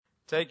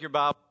Take your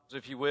Bibles,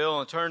 if you will,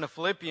 and turn to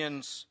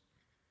Philippians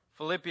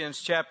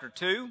chapter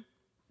 2.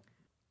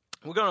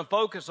 We're going to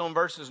focus on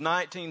verses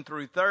 19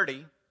 through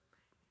 30.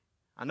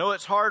 I know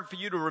it's hard for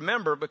you to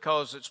remember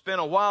because it's been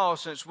a while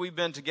since we've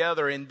been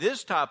together in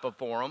this type of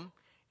forum,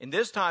 in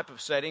this type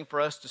of setting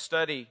for us to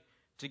study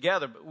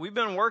together. But we've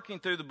been working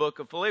through the book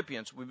of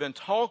Philippians. We've been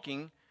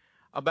talking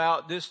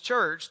about this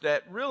church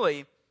that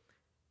really,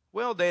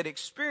 they had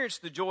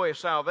experienced the joy of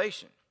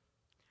salvation,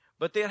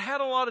 but they had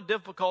had a lot of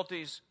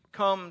difficulties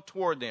come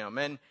toward them.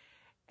 And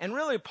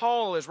really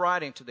Paul is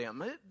writing to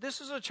them. This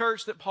is a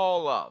church that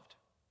Paul loved.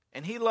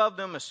 And he loved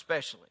them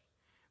especially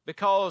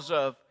because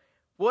of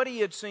what he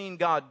had seen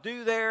God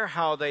do there,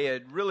 how they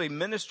had really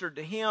ministered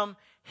to him.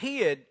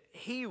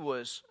 He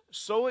was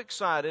so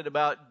excited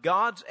about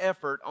God's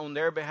effort on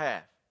their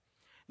behalf.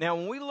 Now,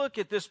 when we look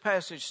at this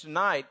passage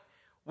tonight,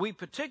 we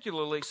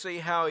particularly see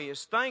how he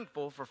is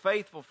thankful for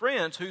faithful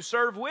friends who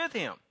serve with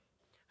him,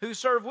 who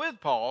serve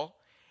with Paul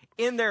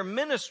in their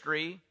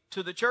ministry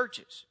to the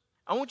churches.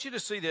 I want you to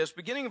see this,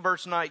 beginning in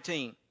verse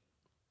 19.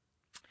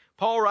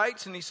 Paul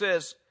writes and he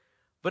says,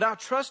 "But I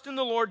trust in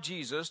the Lord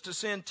Jesus to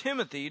send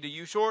Timothy to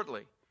you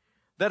shortly,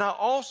 that I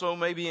also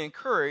may be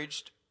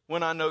encouraged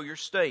when I know your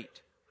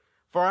state.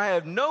 For I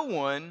have no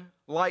one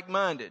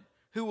like-minded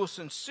who will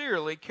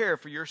sincerely care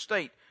for your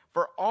state.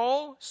 For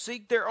all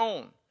seek their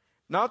own,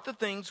 not the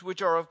things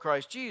which are of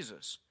Christ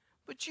Jesus.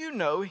 But you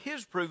know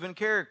his proven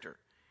character,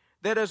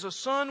 that as a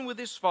son with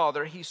his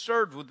father he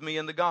served with me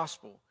in the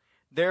gospel.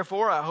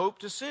 Therefore I hope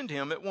to send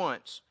him at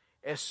once,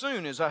 as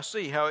soon as I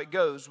see how it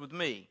goes with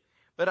me.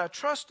 But I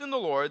trust in the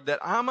Lord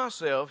that I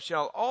myself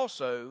shall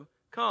also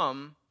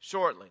come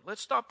shortly."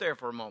 Let's stop there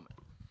for a moment.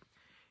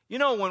 You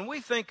know, when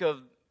we think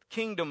of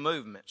kingdom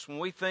movements, when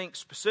we think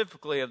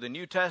specifically of the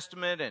New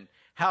Testament and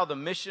how the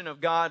mission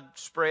of God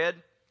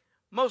spread,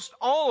 most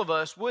all of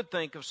us would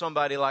think of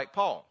somebody like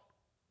Paul.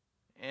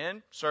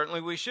 And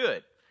certainly we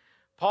should.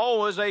 Paul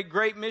was a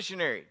great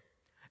missionary.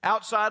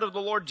 Outside of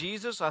the Lord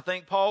Jesus, I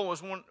think Paul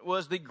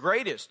was the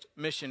greatest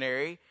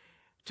missionary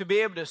to be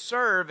able to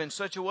serve in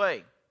such a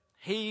way.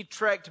 He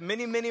trekked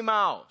many, many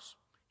miles.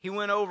 He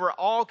went over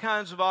all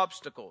kinds of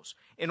obstacles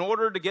in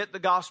order to get the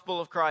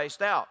gospel of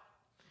Christ out.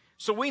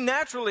 So we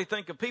naturally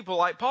think of people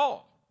like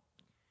Paul.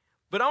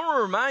 But I want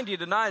to remind you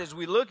tonight as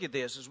we look at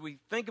this, as we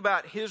think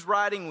about his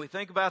writing, we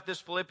think about this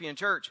Philippian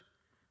church,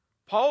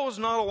 Paul was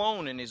not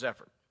alone in his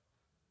effort.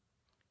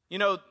 You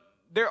know,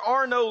 there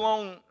are no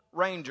lone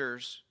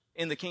rangers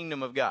in the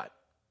kingdom of God.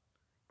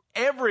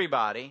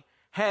 Everybody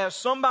has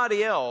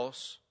somebody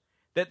else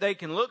that they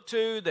can look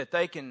to, that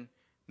they can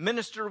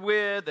minister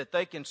with, that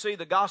they can see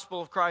the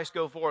gospel of Christ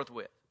go forth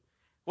with.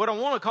 What I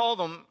want to call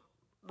them,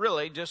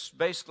 really, just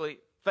basically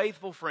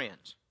faithful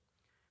friends.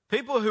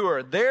 People who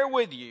are there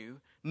with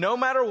you, no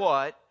matter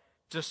what,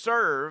 to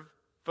serve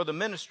for the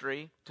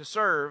ministry, to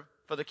serve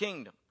for the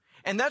kingdom.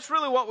 And that's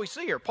really what we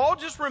see here. Paul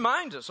just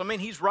reminds us. I mean,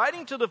 he's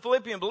writing to the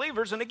Philippian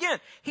believers, and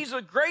again, he's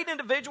a great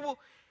individual.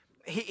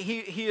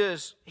 He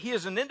is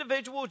an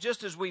individual,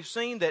 just as we've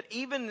seen, that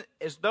even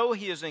as though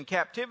he is in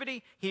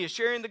captivity, he is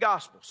sharing the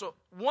gospel. So,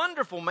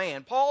 wonderful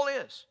man, Paul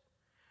is.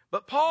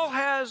 But Paul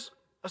has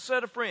a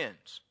set of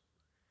friends.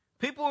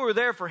 People who are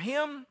there for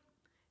him,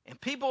 and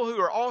people who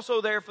are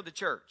also there for the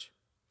church.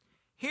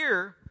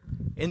 Here,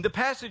 in the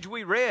passage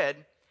we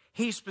read,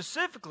 he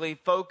specifically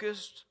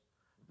focused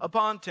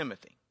upon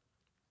Timothy.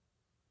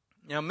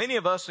 Now, many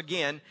of us,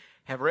 again,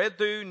 have read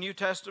through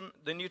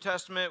the New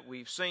Testament.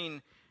 We've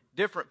seen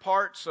different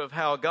parts of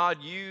how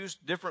God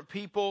used different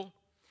people.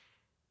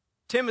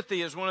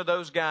 Timothy is one of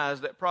those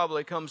guys that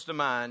probably comes to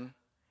mind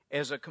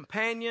as a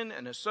companion,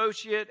 an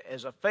associate,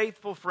 as a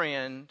faithful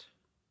friend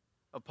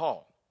of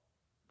Paul.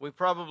 We've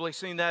probably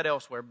seen that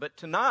elsewhere. But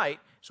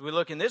tonight, as we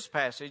look in this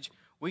passage,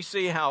 we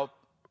see how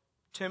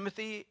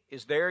Timothy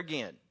is there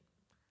again.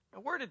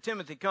 Now, where did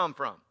Timothy come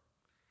from?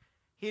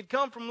 He had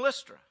come from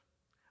Lystra.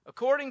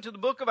 According to the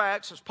book of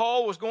Acts, as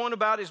Paul was going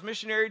about his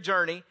missionary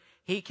journey,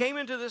 he came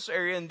into this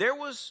area, and there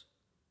was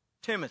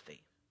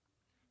Timothy,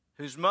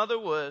 whose mother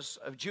was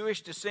of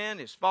Jewish descent,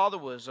 his father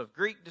was of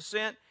Greek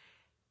descent.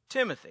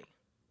 Timothy,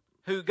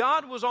 who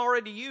God was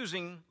already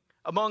using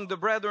among the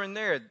brethren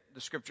there, the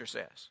scripture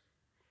says.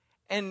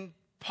 And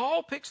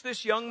Paul picks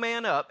this young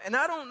man up, and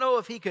I don't know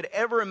if he could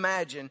ever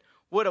imagine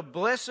what a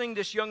blessing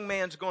this young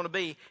man's going to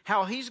be,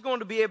 how he's going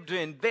to be able to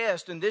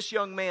invest in this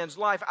young man's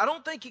life. I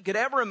don't think he could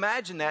ever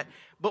imagine that,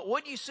 but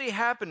what you see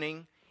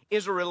happening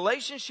is a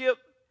relationship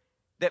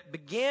that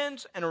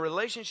begins and a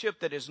relationship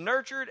that is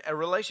nurtured, a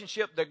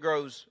relationship that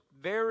grows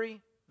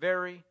very,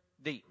 very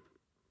deep.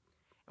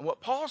 And what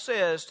Paul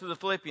says to the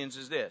Philippians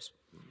is this.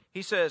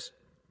 He says,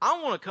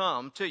 I want to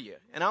come to you,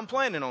 and I'm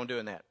planning on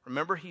doing that.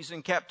 Remember, he's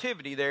in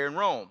captivity there in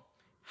Rome.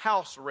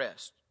 House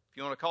arrest, if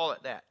you want to call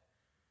it that.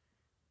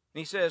 And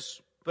he says,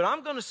 but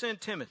I'm going to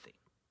send Timothy.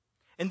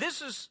 And this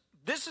is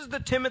the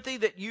Timothy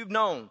that you've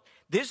known.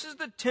 This is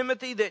the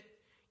Timothy that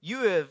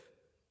you have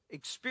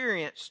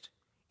experienced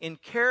in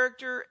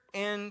character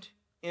and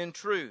in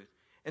truth.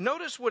 And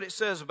notice what it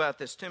says about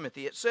this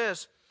Timothy. It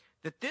says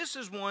that this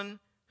is one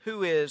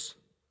who is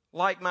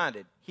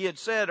like-minded. He had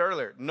said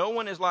earlier, no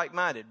one is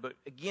like-minded. But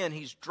again,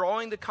 he's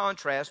drawing the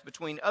contrast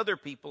between other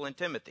people and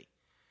Timothy.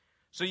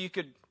 So you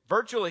could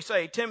virtually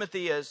say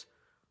Timothy is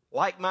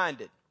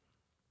like-minded.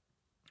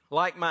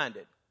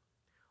 Like-minded.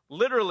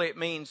 Literally, it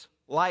means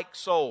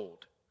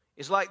like-souled.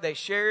 It's like they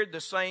shared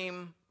the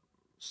same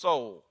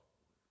soul.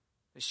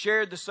 They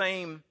shared the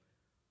same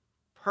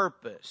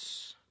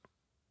purpose.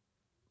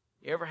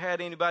 You ever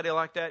had anybody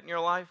like that in your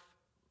life?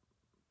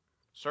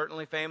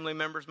 Certainly family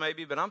members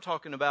maybe, but I'm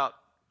talking about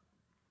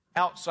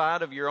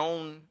outside of your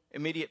own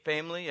immediate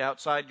family,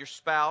 outside your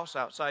spouse,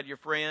 outside your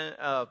friend,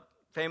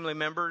 family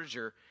members,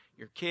 your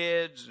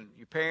kids, and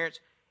your parents.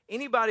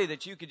 Anybody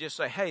that you could just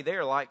say, hey,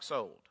 they're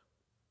like-souled.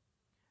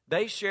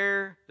 They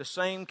share the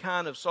same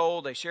kind of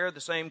soul. They share the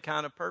same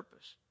kind of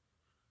purpose.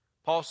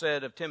 Paul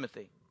said of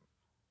Timothy,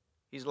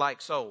 he's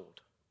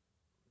like-souled.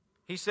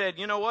 He said,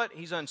 you know what?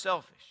 He's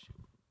unselfish.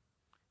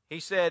 He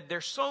said,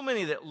 there's so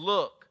many that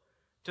look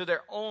to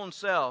their own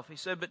self. He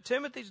said, but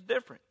Timothy's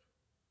different.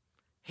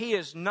 He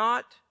is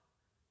not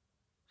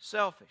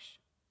selfish.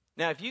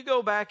 Now, if you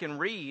go back and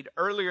read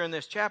earlier in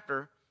this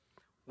chapter,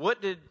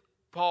 what did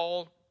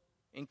Paul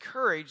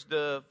encourage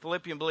the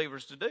Philippian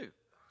believers to do?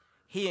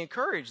 He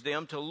encouraged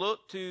them to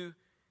look to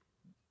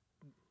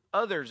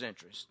others'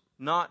 interests,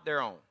 not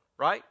their own,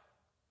 right?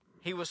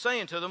 He was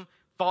saying to them,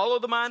 follow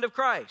the mind of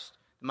Christ.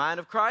 The mind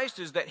of Christ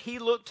is that he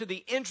looked to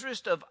the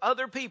interest of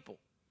other people.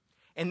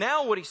 And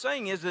now what he's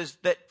saying is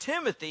that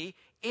Timothy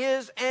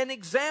is an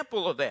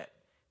example of that.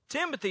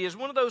 Timothy is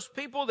one of those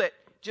people that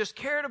just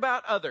cared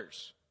about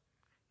others.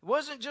 It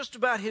wasn't just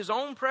about his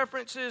own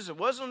preferences. It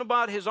wasn't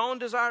about his own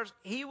desires.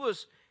 He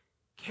was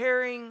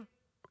caring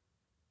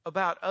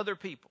about other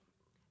people.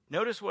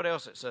 Notice what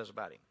else it says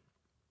about him.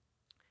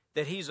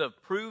 That he's a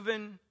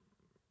proven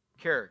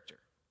character.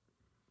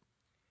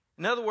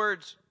 In other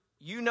words,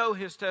 you know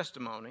his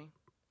testimony.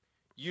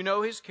 You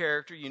know his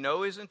character. You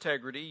know his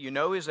integrity. You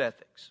know his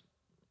ethics.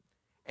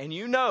 And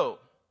you know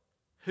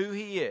who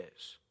he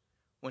is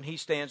when he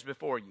stands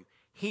before you.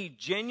 He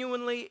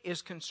genuinely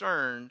is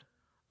concerned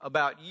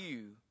about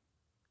you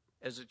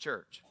as a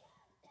church.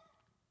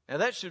 Now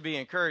that should be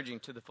encouraging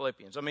to the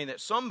Philippians. I mean,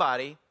 that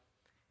somebody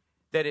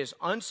that is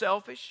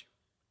unselfish,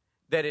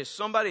 that is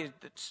somebody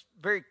that's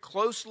very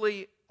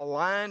closely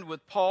aligned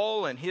with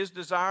Paul and his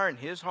desire and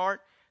his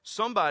heart,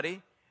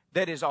 somebody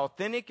that is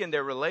authentic in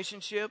their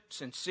relationship,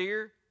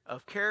 sincere,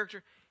 of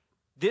character,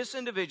 this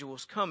individual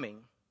is coming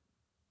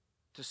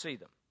to see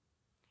them.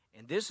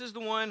 And this is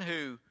the one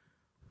who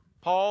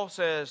Paul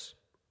says,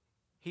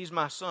 he's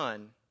my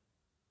son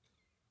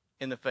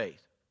in the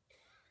faith.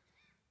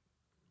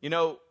 You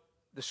know,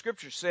 the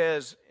scripture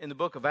says in the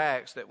book of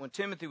Acts that when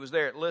Timothy was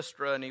there at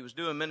Lystra and he was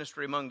doing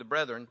ministry among the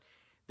brethren,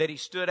 that he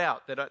stood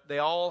out, that they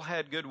all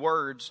had good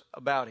words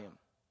about him.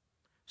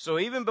 So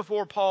even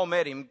before Paul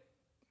met him,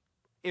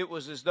 it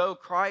was as though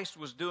Christ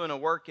was doing a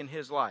work in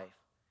his life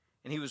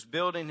and he was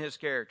building his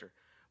character.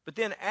 But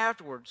then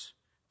afterwards,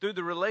 through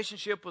the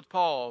relationship with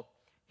Paul,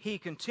 he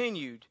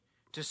continued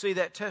to see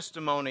that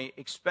testimony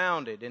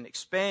expounded and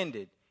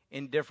expanded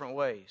in different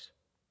ways.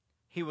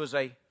 He was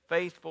a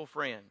faithful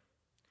friend.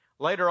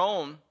 Later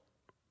on,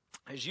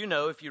 as you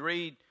know, if you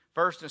read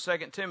 1 and 2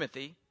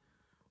 Timothy,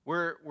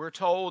 we're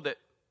told that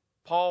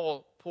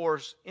Paul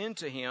pours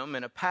into him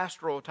in a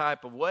pastoral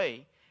type of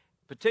way,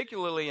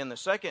 particularly in the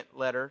second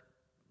letter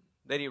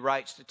that he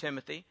writes to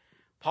Timothy.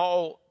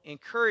 Paul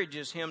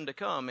encourages him to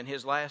come in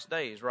his last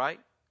days, right?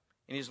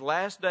 In his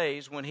last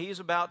days, when he's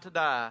about to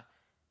die,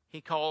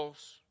 he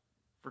calls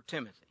for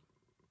Timothy,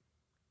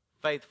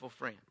 faithful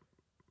friend.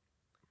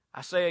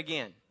 I say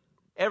again,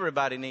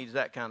 everybody needs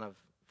that kind of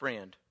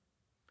friend.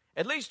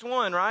 At least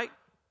one, right?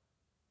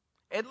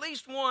 At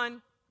least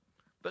one.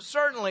 But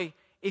certainly,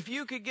 if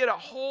you could get a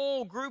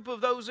whole group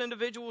of those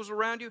individuals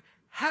around you,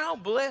 how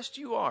blessed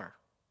you are.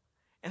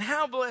 And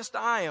how blessed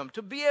I am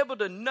to be able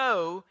to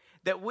know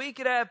that we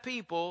could have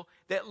people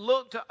that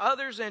look to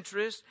others'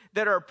 interests,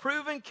 that are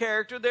proven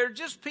character, they're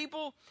just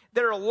people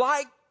that are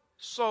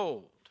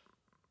like-souled.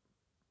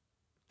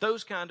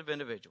 Those kind of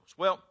individuals.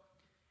 Well,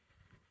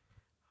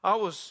 I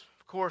was,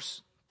 of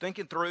course,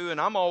 thinking through, and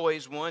I'm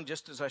always one,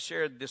 just as I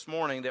shared this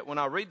morning, that when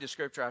I read the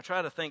scripture, I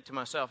try to think to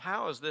myself,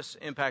 how is this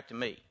impacting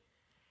me?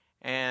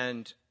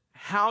 And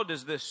how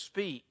does this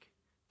speak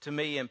to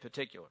me in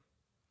particular?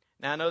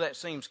 Now, I know that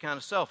seems kind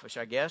of selfish,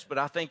 I guess, but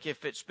I think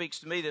if it speaks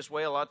to me this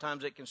way, a lot of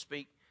times it can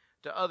speak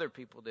to other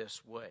people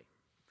this way.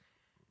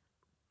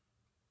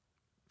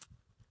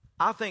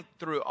 I think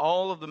through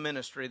all of the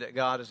ministry that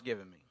God has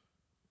given me,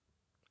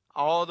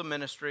 all the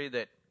ministry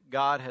that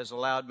God has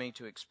allowed me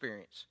to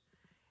experience,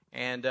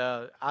 and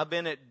I've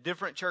been at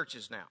different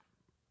churches now,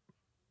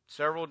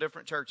 several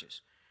different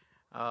churches.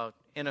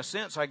 In a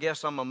sense, I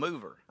guess I'm a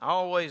mover. I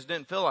always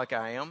didn't feel like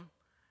I am.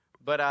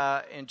 But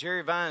and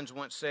Jerry Vines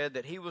once said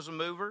that he was a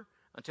mover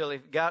until he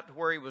got to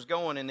where he was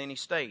going, and then he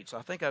stayed. So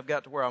I think I've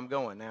got to where I'm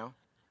going now.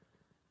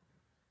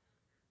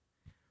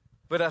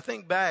 But I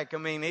think back, I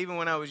mean, even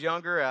when I was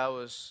younger, I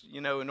was,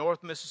 in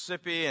North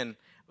Mississippi and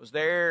was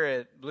there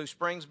at Blue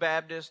Springs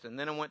Baptist, and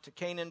then I went to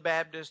Canaan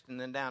Baptist, and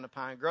then down to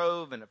Pine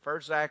Grove, and at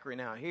First Zachary,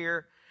 now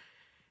here.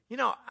 You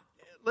know,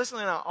 listen,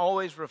 I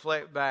always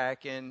reflect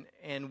back,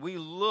 and we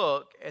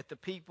look at the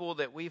people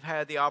that we've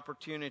had the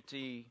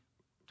opportunity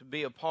to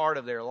be a part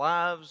of their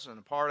lives and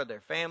a part of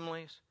their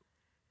families,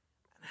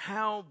 and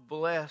how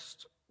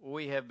blessed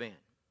we have been.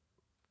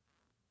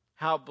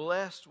 How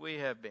blessed we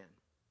have been.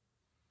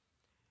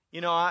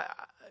 You know,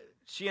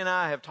 she and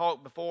I have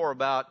talked before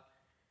about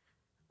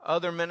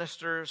other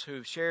ministers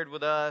who've shared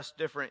with us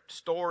different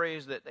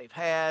stories that they've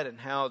had and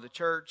how the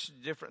church,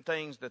 different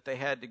things that they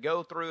had to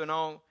go through and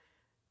all.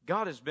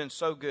 God has been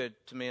so good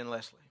to me and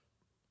Leslie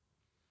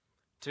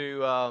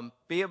to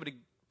be able to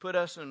put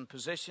us in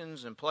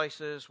positions and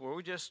places where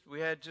we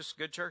had just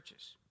good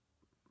churches,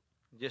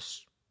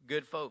 just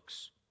good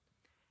folks.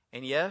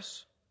 And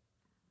yes,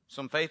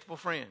 some faithful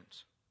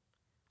friends,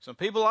 some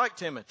people like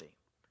Timothy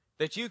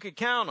that you could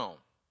count on.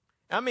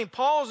 I mean,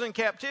 Paul's in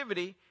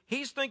captivity.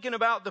 He's thinking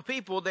about the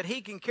people that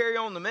he can carry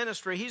on the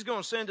ministry he's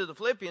going to send to the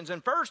Philippians.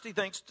 And first he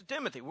thinks to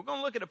Timothy. We're going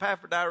to look at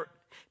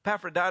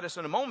Epaphroditus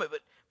in a moment, but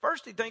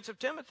first he thinks of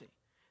Timothy,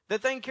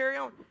 that they can carry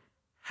on.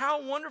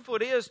 How wonderful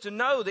it is to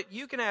know that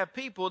you can have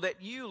people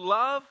that you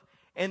love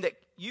and that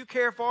you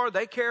care for,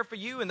 they care for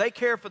you, and they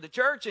care for the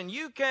church, and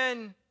you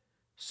can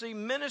see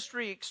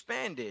ministry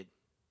expanded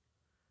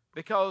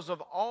because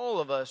of all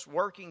of us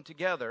working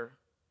together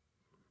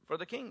for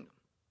the kingdom.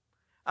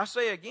 I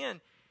say again,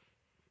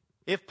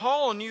 if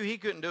Paul knew he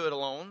couldn't do it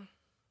alone,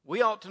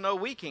 we ought to know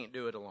we can't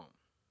do it alone.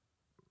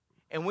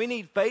 And we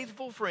need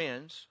faithful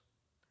friends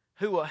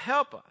who will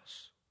help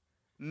us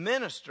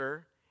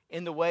minister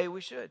in the way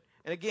we should.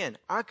 And again,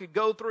 I could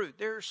go through.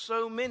 There are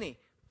so many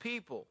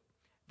people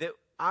that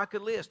I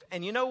could list.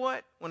 And you know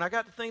what? When I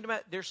got to thinking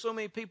about it, there's so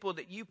many people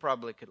that you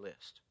probably could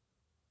list.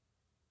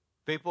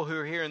 People who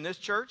are here in this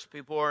church,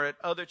 people who are at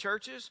other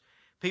churches,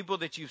 people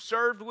that you've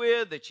served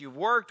with, that you've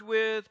worked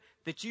with,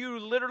 that you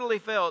literally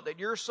felt that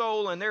your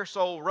soul and their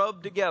soul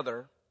rubbed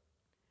together,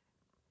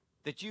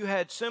 that you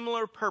had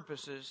similar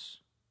purposes,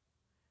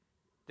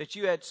 that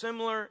you had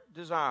similar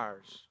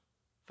desires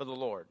for the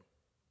Lord.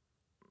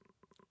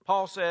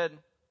 Paul said,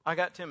 I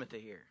got Timothy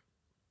here.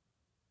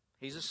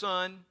 He's a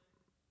son.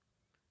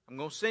 I'm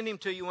going to send him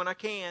to you when I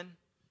can.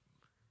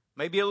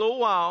 Maybe a little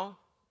while,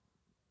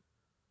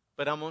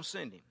 but I'm going to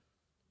send him.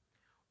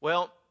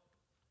 Well,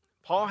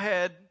 Paul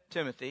had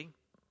Timothy,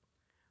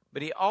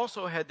 but he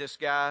also had this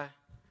guy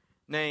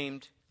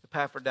named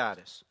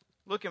Epaphroditus.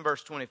 Look in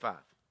verse 25.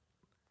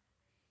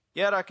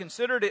 Yet I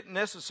considered it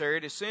necessary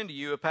to send to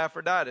you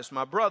Epaphroditus,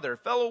 my brother,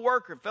 fellow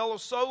worker, fellow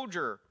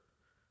soldier,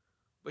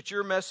 but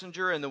your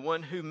messenger and the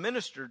one who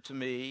ministered to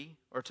me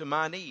or to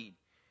my need,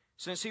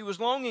 since he was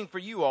longing for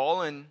you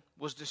all and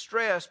was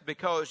distressed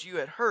because you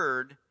had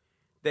heard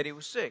that he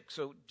was sick.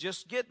 So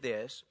just get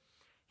this.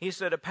 He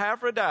said,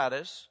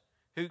 Epaphroditus,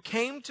 who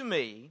came to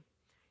me,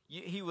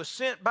 he was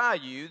sent by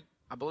you.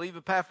 I believe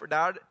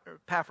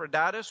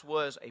Epaphroditus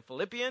was a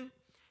Philippian.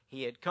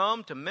 He had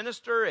come to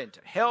minister and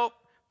to help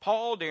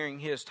Paul during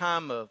his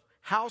time of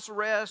house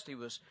arrest. He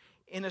was,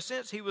 in a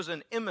sense, he was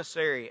an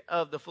emissary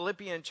of the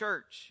Philippian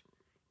church,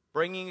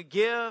 bringing a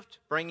gift,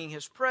 bringing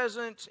his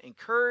presence,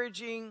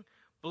 encouraging,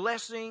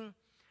 blessing.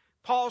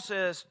 Paul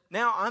says,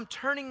 now I'm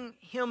turning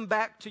him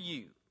back to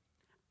you.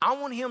 I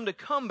want him to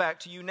come back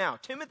to you now.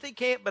 Timothy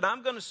can't, but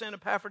I'm going to send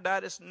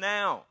Epaphroditus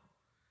now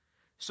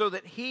so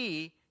that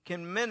he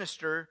can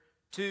minister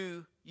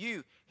to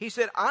you. He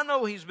said, I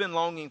know he's been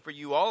longing for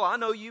you all. I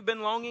know you've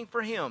been longing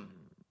for him.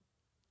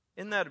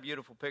 Isn't that a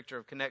beautiful picture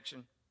of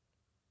connection?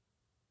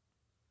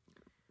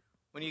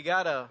 When you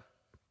got a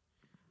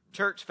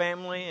church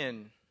family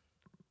and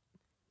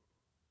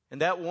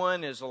that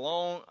one is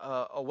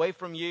away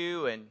from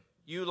you, and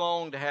you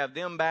long to have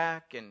them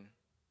back, and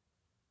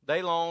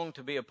they long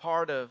to be a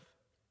part of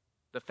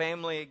the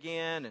family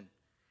again. And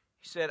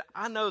he said,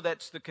 I know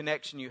that's the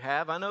connection you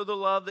have. I know the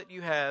love that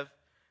you have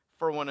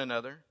for one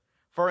another.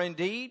 For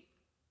indeed,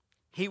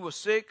 he was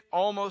sick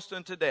almost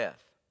unto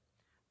death.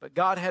 But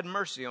God had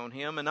mercy on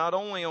him, and not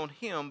only on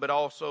him, but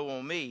also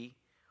on me,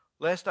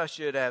 lest I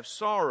should have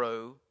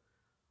sorrow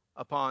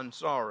upon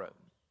sorrow.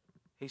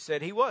 He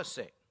said he was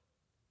sick.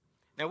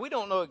 Now, we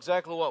don't know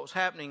exactly what was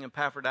happening in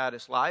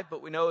Epaphroditus' life,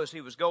 but we know as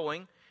he was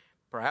going,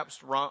 perhaps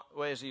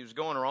as he was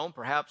going to Rome,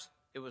 perhaps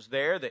it was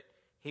there that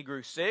he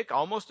grew sick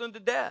almost unto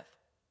death.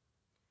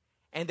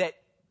 And that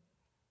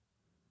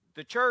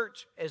the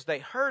church, as they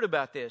heard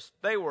about this,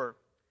 they were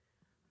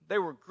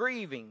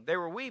grieving, they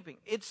were weeping.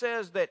 It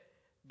says that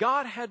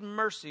God had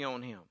mercy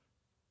on him.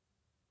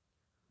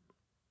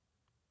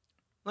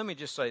 Let me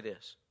just say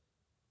this.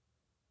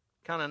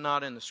 Kind of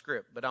not in the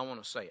script, but I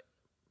want to say it.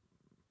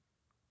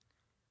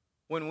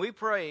 When we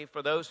pray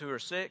for those who are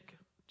sick,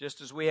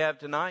 just as we have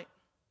tonight,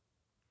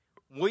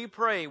 we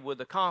pray with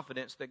the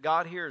confidence that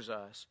God hears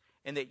us,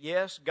 and that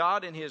yes,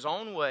 God in his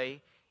own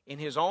way, in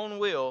his own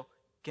will,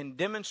 can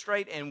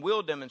demonstrate and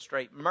will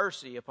demonstrate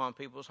mercy upon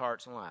people's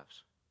hearts and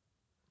lives.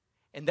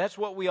 And that's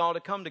what we ought to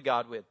come to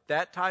God with,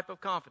 that type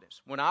of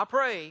confidence. When I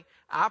pray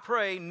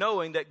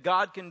knowing that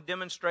God can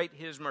demonstrate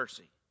his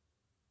mercy.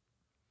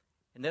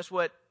 And that's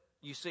what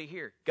you see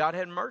here. God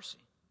had mercy.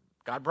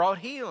 God brought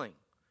healing.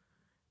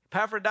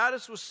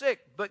 Epaphroditus was sick,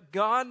 but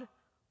God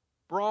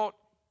brought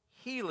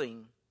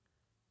healing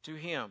to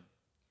him.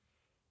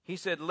 He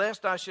said,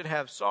 lest I should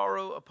have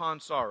sorrow upon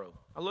sorrow.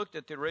 I looked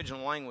at the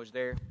original language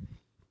there.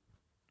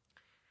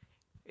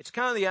 It's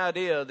kind of the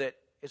idea that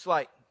it's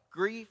like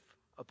grief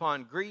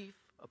upon grief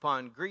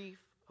upon grief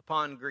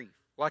upon grief.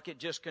 Like it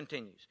just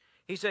continues.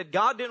 He said,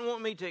 God didn't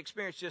want me to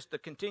experience just the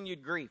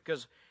continued grief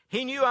because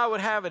he knew I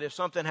would have it if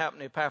something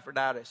happened to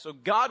Epaphroditus. So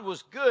God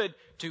was good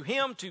to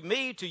him, to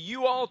me, to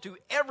you all, to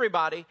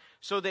everybody,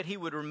 so that he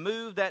would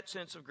remove that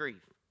sense of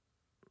grief.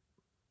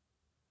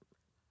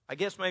 I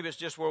guess maybe it's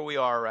just where we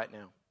are right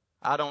now.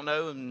 I don't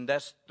know, and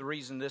that's the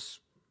reason this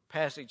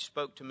passage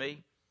spoke to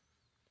me.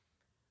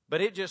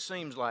 But it just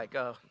seems like,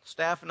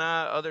 staff and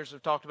I, others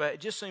have talked about it,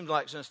 it just seems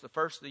like since the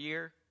first of the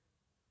year,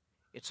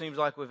 it seems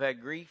like we've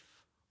had grief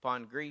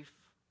upon grief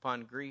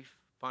upon grief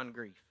upon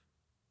grief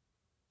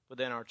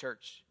within our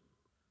church.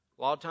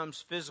 A lot of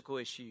times physical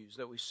issues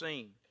that we've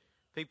seen,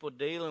 people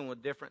dealing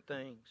with different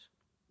things.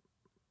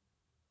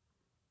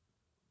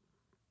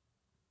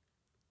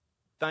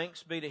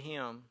 Thanks be to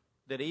him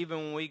that even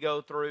when we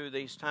go through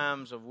these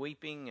times of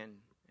weeping and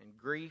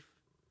grief,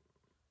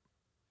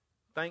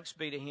 thanks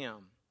be to him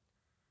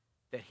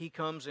that he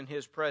comes in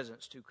his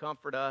presence to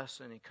comfort us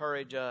and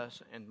encourage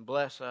us and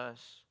bless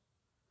us.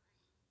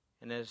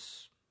 And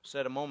as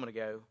said a moment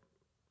ago,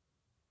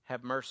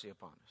 have mercy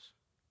upon us.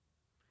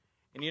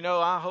 And you know,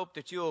 I hope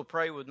that you'll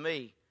pray with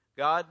me,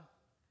 God,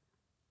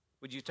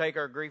 would you take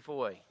our grief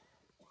away?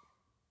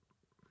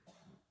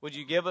 Would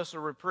you give us a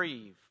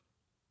reprieve?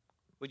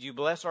 Would you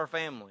bless our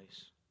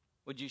families?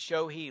 Would you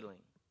show healing?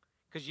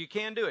 Because you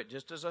can do it,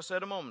 just as I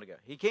said a moment ago.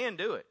 He can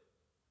do it.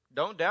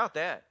 Don't doubt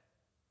that.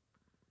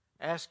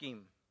 Ask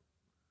him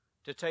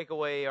to take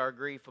away our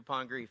grief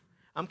upon grief.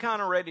 I'm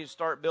kind of ready to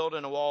start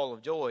building a wall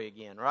of joy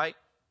again, right?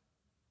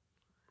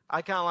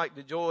 I kind of like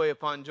the joy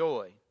upon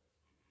joy.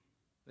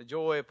 The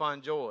joy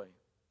upon joy.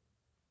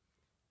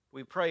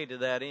 We pray to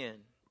that end.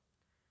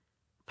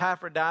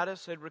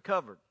 Epaphroditus had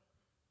recovered.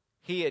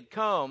 He had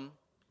come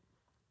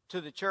to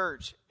the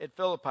church at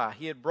Philippi.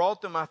 He had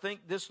brought them, I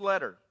think, this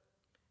letter.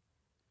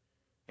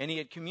 And he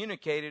had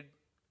communicated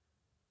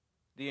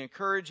the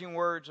encouraging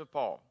words of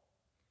Paul.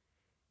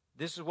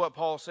 This is what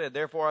Paul said.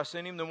 Therefore I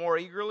send him the more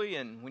eagerly,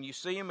 and when you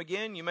see him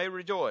again, you may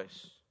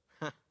rejoice.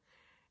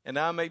 And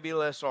I may be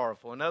less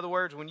sorrowful. In other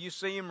words, when you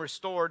see him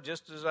restored,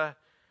 just as I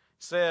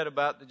said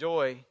about the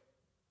joy,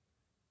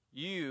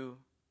 you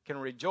can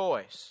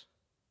rejoice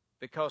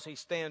because he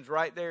stands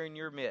right there in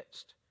your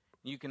midst.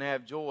 You can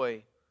have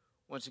joy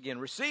once again.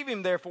 Receive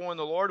him, therefore, in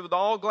the Lord with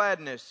all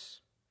gladness.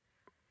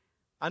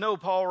 I know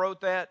Paul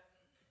wrote that,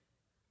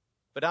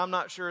 but I'm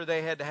not sure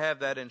they had to have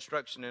that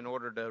instruction in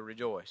order to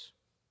rejoice.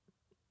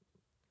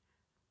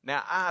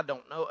 Now, I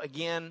don't know.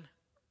 Again,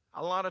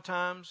 a lot of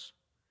times,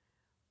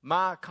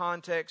 my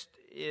context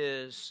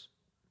is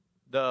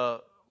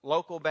the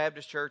local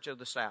Baptist church of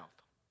the South.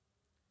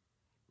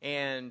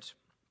 And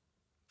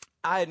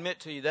I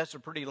admit to you, that's a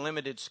pretty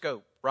limited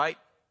scope, right?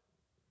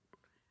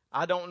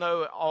 I don't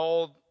know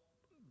all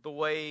the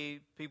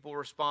way people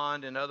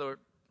respond in other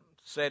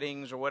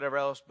settings or whatever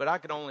else, but I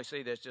can only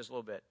see this just a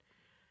little bit.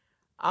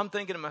 I'm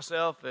thinking to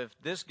myself, if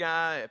this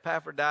guy,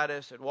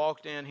 Epaphroditus, had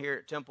walked in here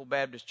at Temple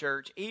Baptist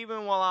Church,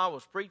 even while I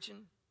was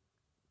preaching,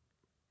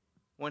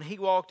 when he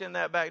walked in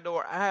that back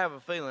door, I have a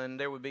feeling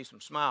there would be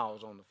some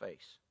smiles on the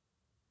face.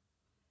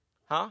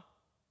 Huh?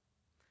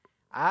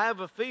 I have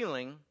a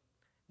feeling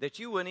that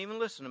you wouldn't even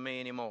listen to me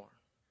anymore.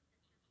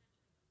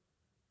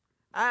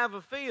 I have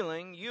a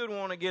feeling you'd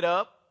want to get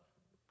up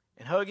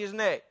and hug his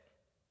neck.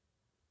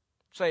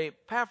 Say,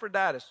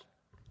 Epaphroditus,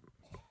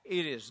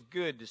 it is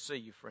good to see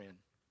you, friend.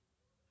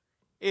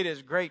 It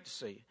is great to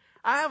see you.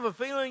 I have a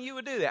feeling you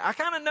would do that. I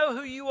kind of know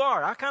who you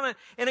are.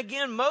 And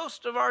again,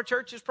 most of our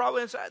churches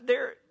probably inside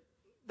there,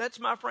 that's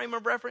my frame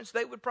of reference.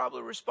 They would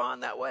probably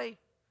respond that way.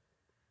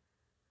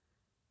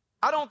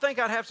 I don't think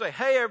I'd have to say,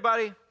 hey,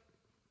 everybody,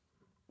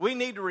 we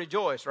need to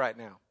rejoice right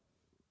now.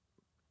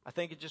 I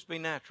think it'd just be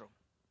natural.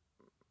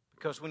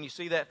 Because when you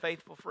see that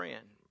faithful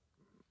friend,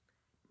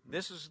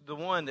 this is the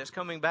one that's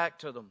coming back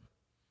to them,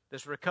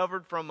 that's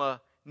recovered from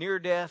a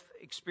near-death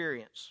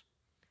experience.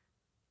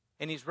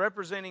 And he's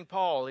representing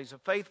Paul. He's a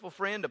faithful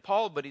friend to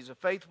Paul, but he's a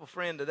faithful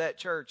friend to that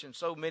church and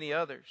so many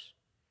others.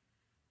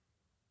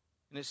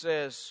 And it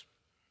says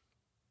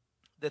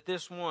that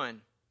this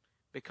one,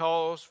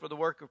 because for the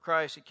work of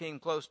Christ he came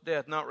close to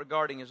death, not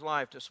regarding his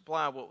life, to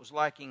supply what was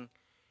lacking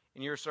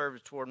in your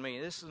service toward me.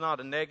 This is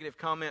not a negative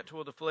comment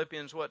toward the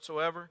Philippians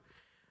whatsoever.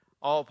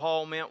 All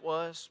Paul meant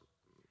was,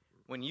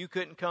 when you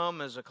couldn't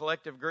come as a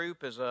collective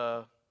group, as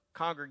a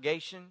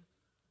congregation,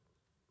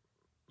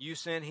 you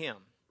sent him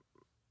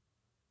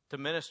to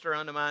minister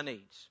unto my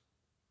needs.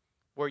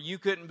 Where you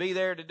couldn't be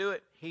there to do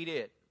it, he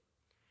did.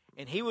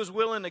 And he was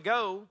willing to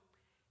go.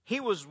 He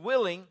was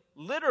willing,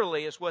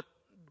 literally is what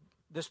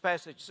this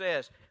passage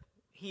says,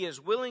 he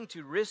is willing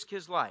to risk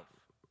his life.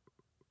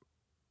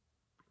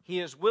 He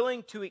is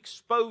willing to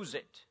expose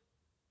it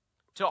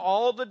to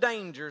all the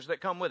dangers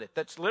that come with it.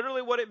 That's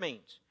literally what it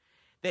means.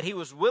 That he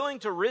was willing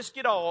to risk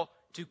it all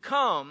to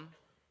come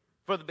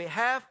on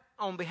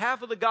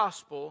behalf of the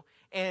gospel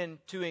and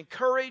to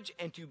encourage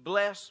and to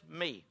bless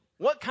me.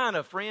 What kind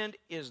of friend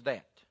is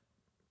that?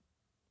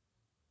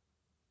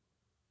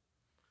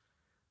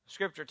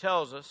 Scripture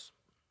tells us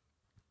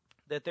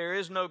that there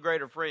is no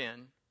greater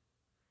friend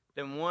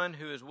than one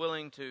who is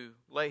willing to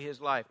lay his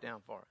life down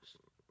for us.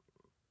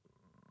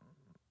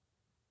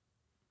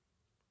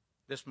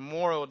 This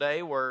Memorial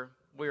Day, we're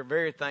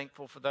very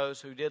thankful for those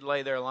who did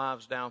lay their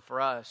lives down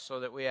for us so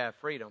that we have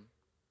freedom.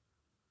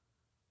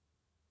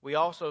 We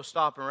also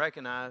stop and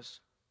recognize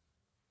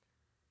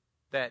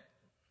that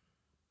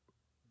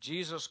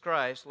Jesus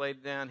Christ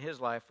laid down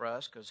his life for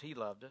us because he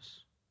loved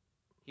us.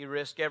 He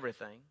risked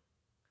everything.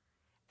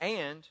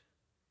 And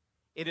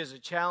it is a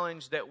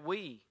challenge that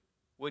we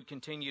would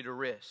continue to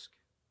risk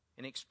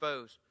and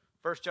expose.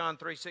 1 John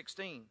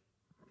 3:16,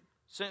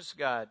 since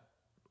God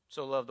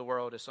so loved the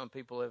world, as some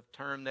people have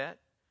termed that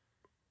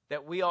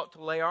we ought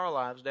to lay our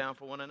lives down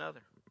for one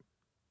another.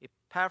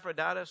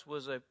 Epaphroditus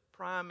was a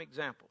prime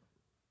example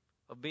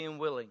of being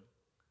willing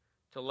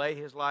to lay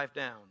his life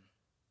down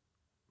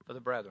for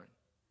the brethren.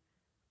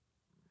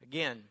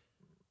 Again,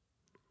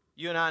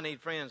 you and I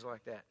need friends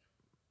like that.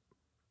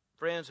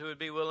 Friends who would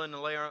be willing to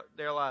lay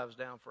their lives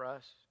down for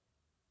us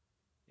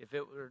if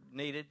it were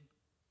needed.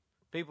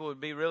 People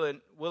would be really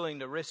willing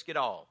to risk it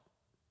all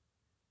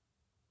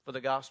for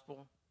the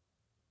gospel,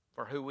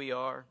 for who we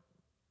are.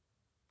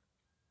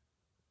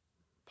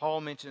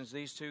 Paul mentions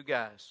these two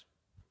guys,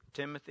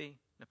 Timothy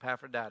and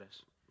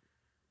Epaphroditus.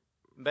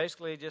 And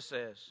basically, he just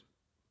says,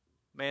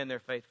 man, they're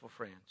faithful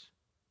friends.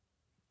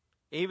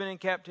 Even in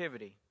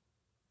captivity,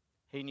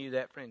 he knew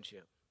that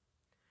friendship.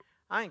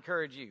 I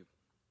encourage you.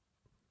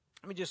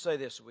 Let me just say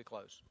this as we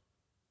close.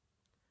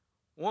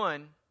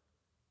 One,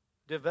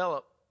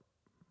 develop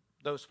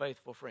those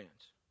faithful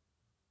friends.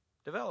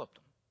 Develop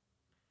them.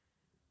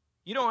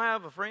 You don't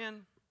have a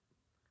friend?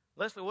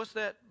 Leslie, what's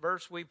that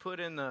verse we put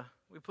on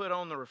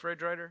the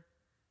refrigerator?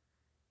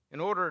 In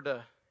order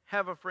to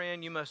have a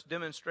friend, you must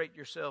demonstrate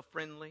yourself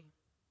friendly.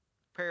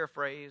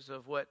 Paraphrase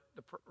of what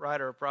the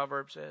writer of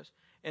Proverbs says.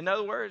 In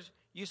other words,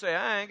 you say,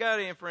 I ain't got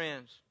any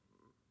friends.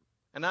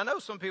 And I know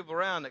some people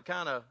around that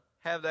kind of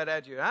have that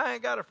attitude. I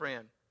ain't got a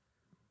friend.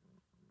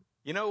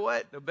 You know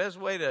what? The best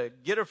way to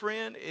get a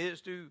friend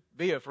is to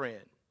be a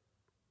friend.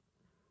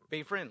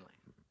 Be friendly.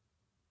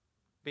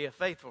 Be a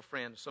faithful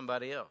friend to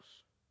somebody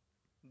else.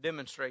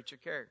 Demonstrate your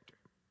character.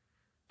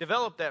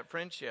 Develop that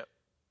friendship.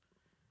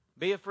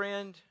 Be a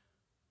friend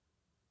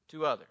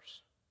to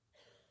others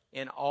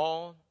in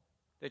all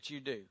that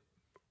you do.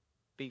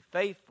 Be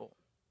faithful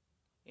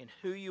in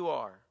who you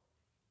are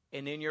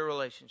and in your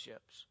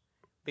relationships.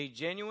 Be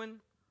genuine,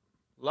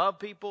 love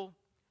people,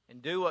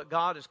 and do what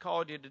God has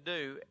called you to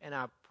do. And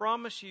I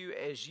promise you,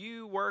 as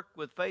you work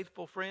with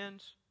faithful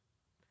friends,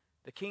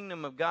 the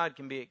kingdom of God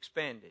can be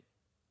expanded.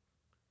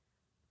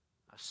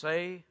 I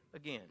say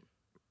again,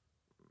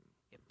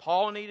 if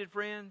Paul needed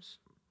friends,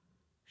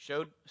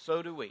 so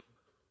do we.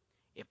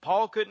 If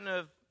Paul couldn't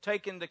have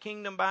taken the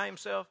kingdom by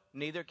himself,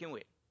 neither can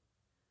we.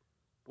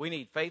 We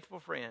need faithful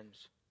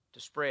friends to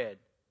spread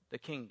the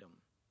kingdom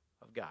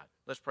of God.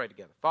 Let's pray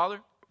together. Father,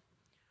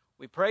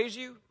 we praise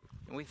you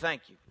and we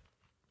thank you.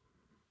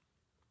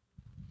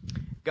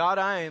 God,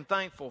 I am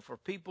thankful for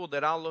people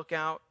that I look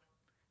out,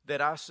 that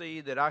I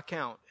see, that I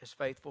count as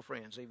faithful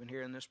friends, even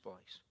here in this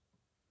place.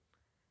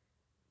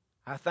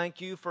 I thank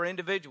you for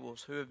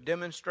individuals who have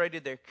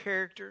demonstrated their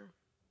character,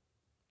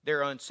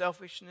 their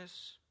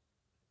unselfishness.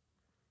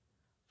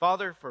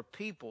 Father, for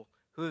people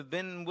who have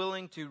been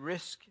willing to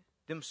risk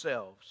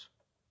themselves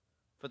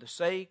for the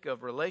sake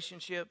of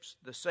relationships,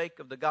 the sake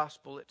of the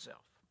gospel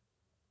itself.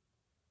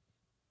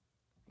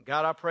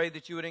 God, I pray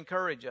that you would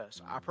encourage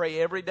us. I pray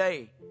every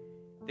day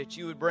that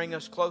you would bring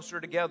us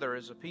closer together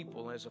as a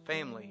people, as a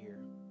family here.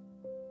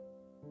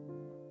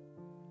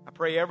 I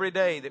pray every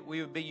day that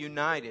we would be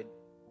united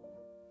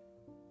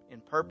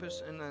in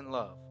purpose and in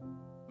love.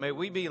 May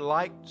we be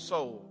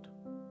like-souled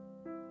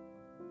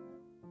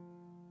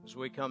as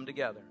we come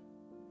together.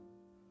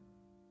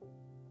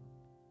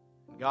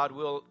 God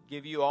will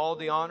give you all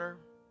the honor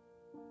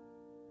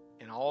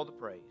and all the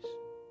praise.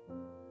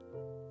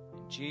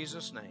 In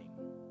Jesus' name,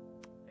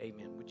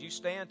 amen. Would you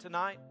stand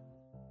tonight?